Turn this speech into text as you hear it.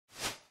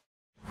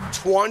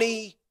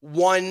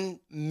21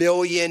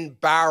 million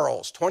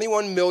barrels,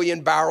 21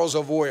 million barrels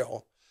of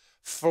oil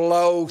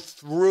flow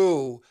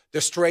through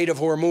the Strait of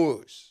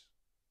Hormuz.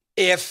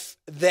 If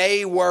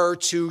they were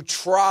to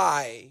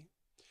try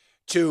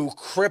to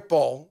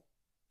cripple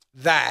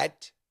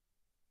that,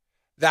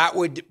 that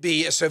would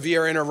be a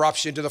severe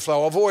interruption to the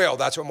flow of oil.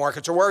 That's what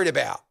markets are worried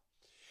about.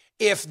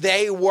 If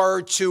they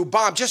were to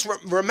bomb, just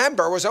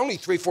remember, it was only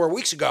 3-4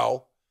 weeks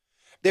ago,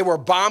 they were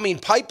bombing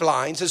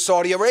pipelines in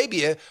Saudi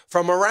Arabia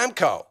from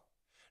Aramco.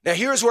 Now,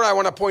 here's what I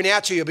want to point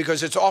out to you,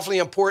 because it's awfully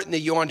important that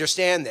you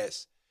understand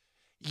this.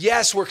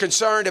 Yes, we're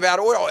concerned about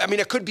oil. I mean,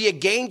 it could be a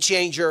game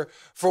changer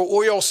for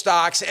oil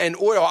stocks, and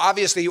oil,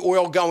 obviously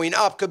oil going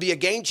up could be a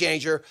game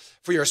changer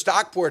for your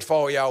stock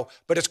portfolio,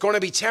 but it's going to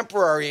be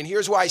temporary. And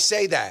here's why I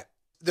say that.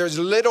 There's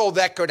little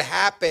that could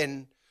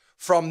happen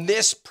from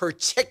this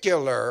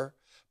particular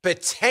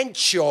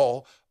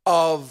potential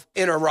of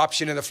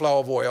interruption in the flow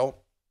of oil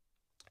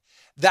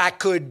that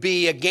could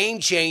be a game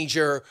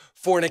changer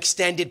for an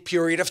extended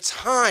period of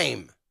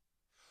time.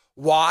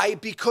 Why?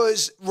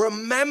 Because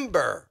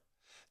remember,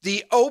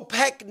 the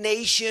OPEC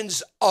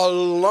nations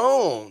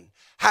alone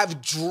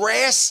have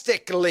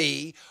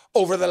drastically,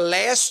 over the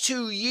last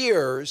 2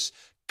 years,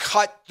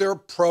 cut their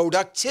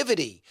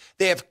productivity.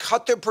 They have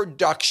cut their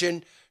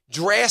production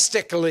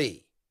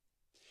drastically.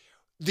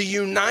 The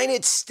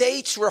United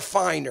States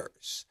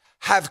refiners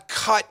have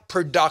cut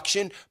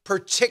production,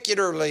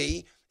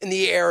 particularly in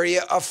the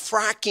area of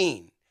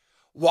fracking.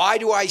 Why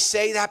do I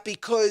say that?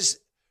 Because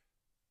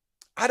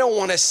I don't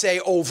want to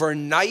say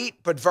overnight,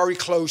 but very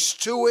close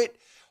to it.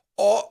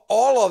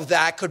 All of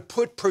that could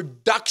put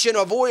production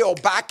of oil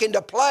back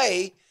into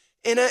play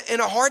in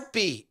a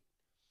heartbeat.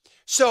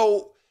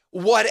 So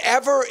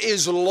whatever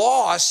is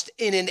lost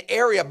in an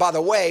area, by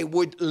the way, it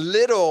would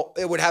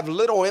have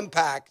little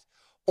impact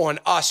on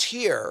us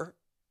here,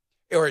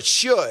 or it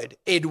should.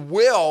 It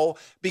will,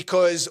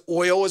 because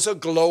oil is a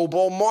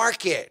global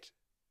market.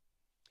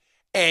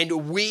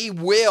 And we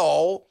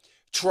will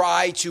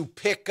try to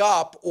pick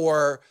up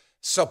or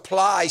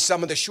supply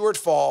some of the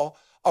shortfall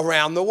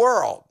around the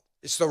world.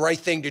 It's the right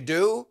thing to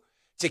do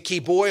to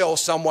keep oil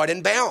somewhat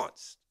in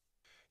balance.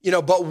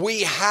 But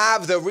we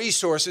have the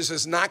resources.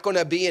 It's not going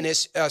to be in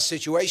a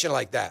situation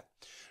like that.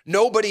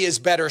 Nobody is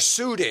better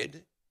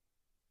suited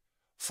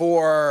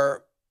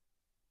for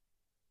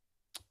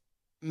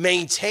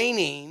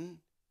maintaining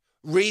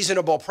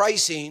reasonable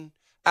pricing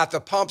at the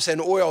pumps and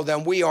oil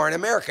than we are in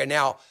America.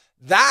 Now,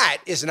 that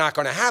is not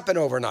going to happen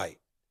overnight.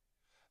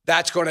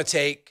 That's going to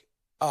take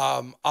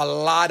a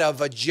lot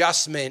of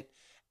adjustment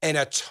and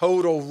a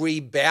total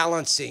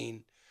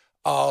rebalancing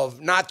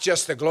of not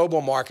just the global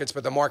markets,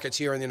 but the markets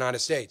here in the United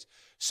States.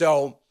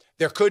 So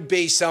there could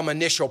be some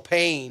initial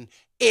pain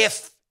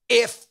if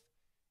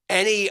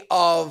any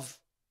of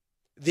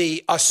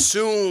the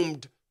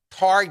assumed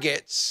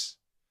targets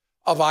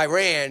of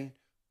Iran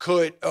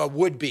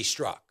would be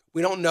struck.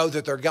 We don't know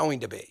that they're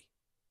going to be.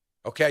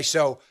 Okay,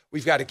 so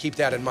we've got to keep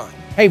that in mind.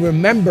 Hey,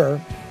 remember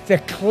to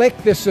click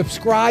the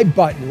subscribe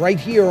button right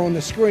here on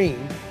the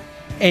screen.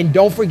 And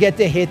don't forget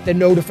to hit the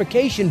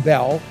notification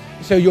bell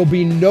so you'll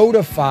be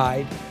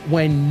notified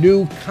when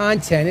new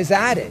content is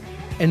added.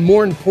 And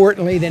more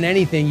importantly than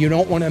anything, you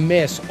don't want to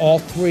miss all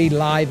 3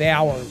 live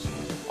hours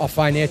of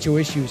Financial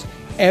Issues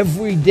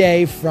every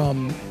day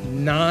from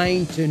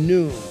 9 to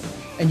noon.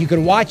 And you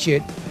can watch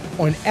it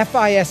on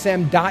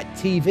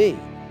FISM.TV.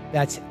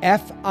 That's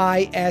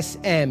FISM.TV.